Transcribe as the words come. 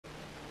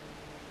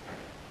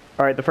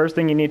All right, the first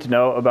thing you need to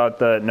know about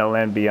the No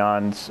Land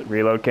Beyond's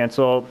reload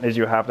cancel is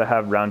you have to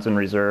have rounds in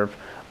reserve.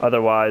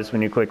 Otherwise,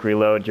 when you click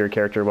reload, your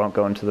character won't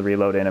go into the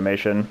reload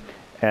animation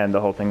and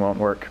the whole thing won't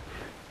work.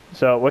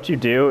 So what you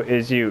do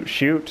is you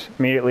shoot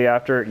immediately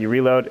after, you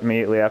reload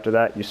immediately after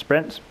that, you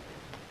sprint.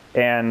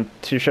 And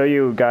to show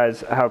you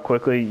guys how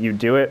quickly you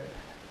do it,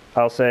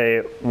 I'll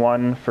say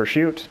 1 for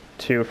shoot,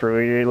 2 for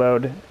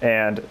reload,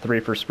 and 3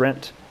 for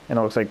sprint. And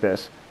it looks like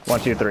this. 1,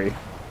 2, 3.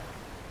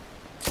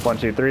 1,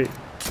 2, 3.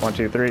 1,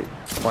 2, 3.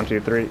 1, 2,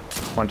 3.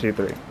 1, 2,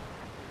 3.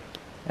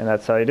 And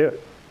that's how you do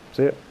it.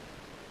 See it?